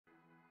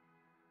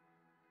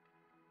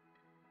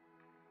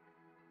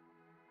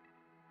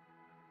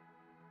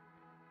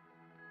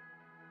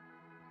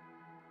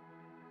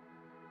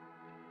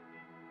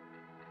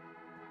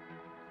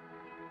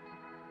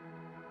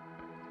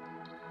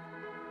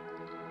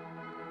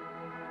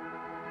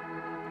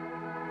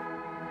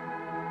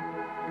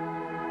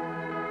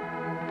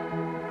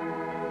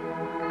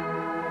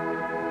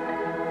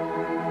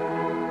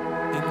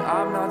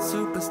I'm not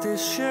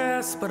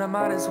superstitious, but I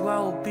might as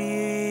well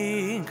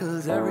be,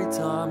 'cause every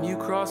time you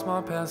cross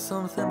my path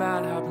something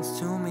bad happens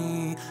to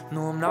me.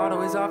 No, I'm not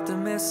always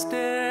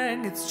optimistic,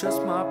 it's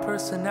just my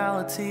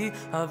personality.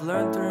 I've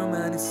learned through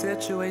many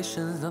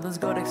situations, nothing's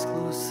good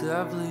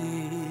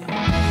exclusively.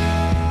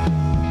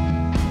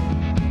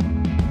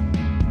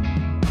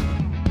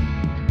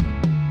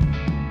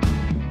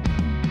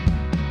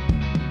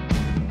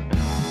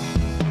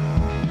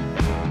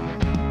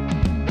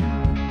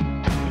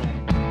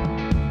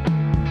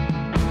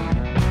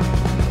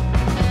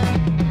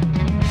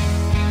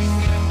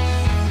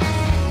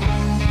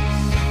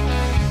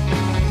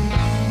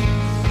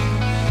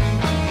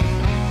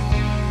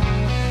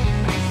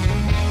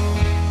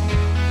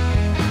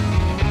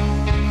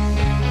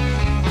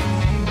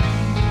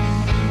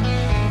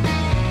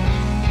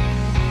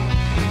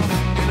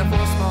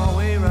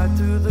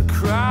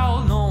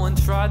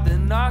 Tried to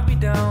knock me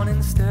down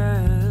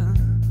instead.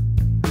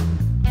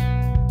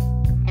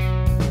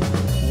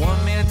 One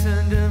man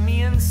turned to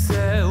me and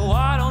said,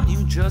 why don't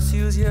you just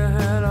use your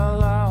head out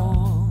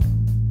loud?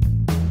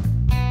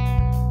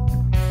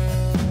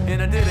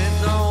 And I didn't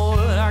know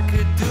what I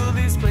could do.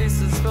 These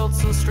places felt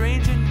so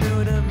strange and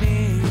new to me.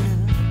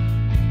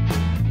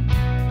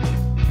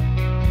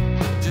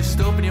 Just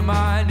open your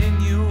mind and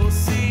you will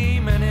see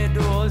many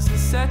doors to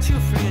set you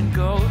free and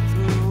go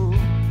through.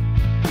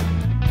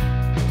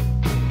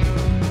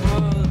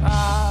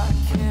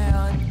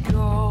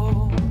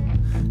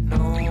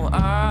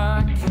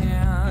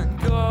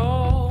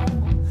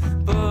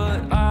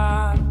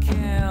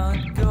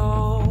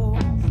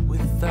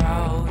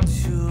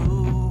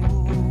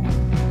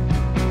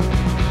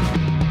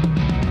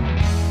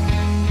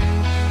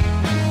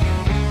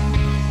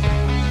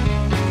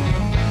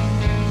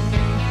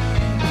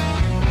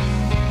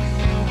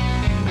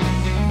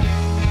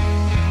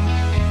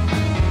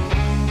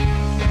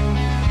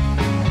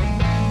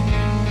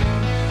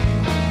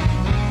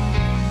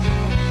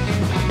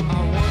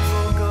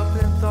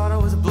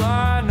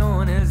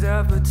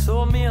 But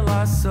told me a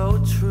lie so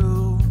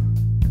true.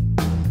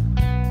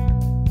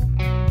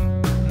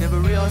 Never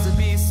realized I'd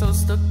be so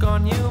stuck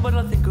on you, but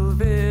I think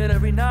of it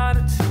every night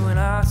or two when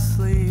I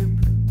sleep.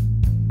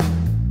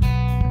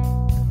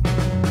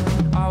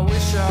 I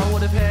wish I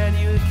would have had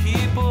you to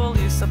keep, or at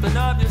least something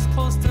obvious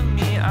close to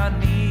me I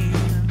need.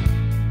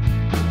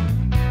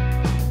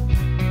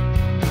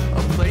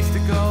 A place to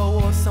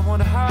go or someone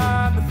to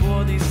hide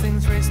before these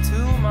things race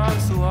too much,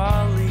 so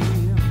I'll leave.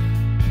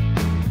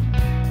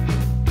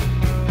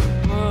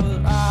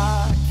 But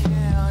I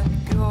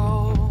can't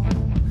go,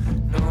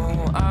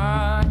 no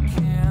I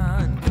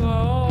can't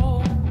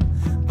go,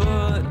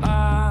 but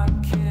I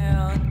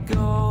can't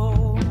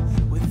go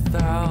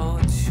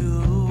without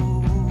you.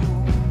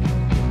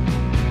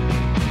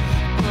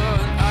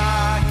 But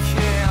I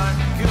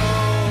can't go,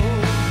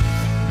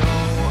 no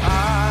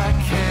I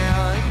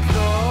can't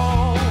go,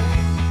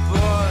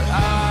 but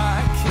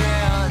I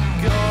can't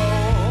go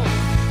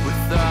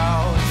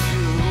without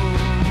you.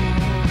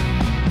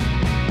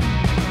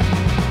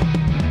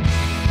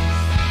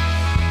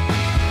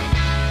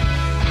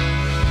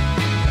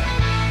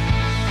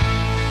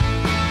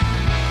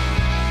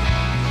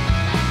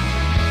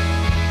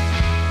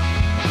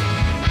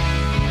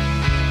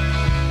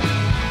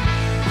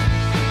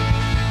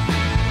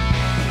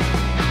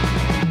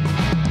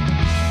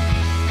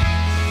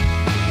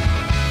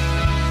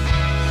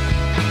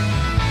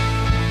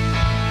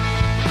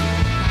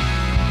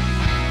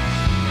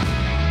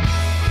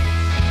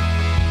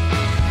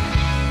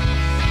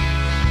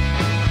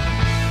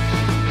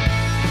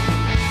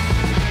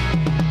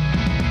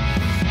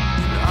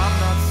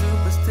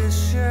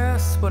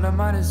 But I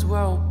might as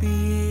well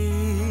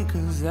be,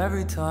 'cause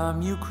every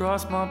time you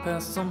cross my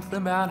path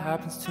something bad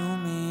happens to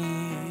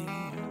me.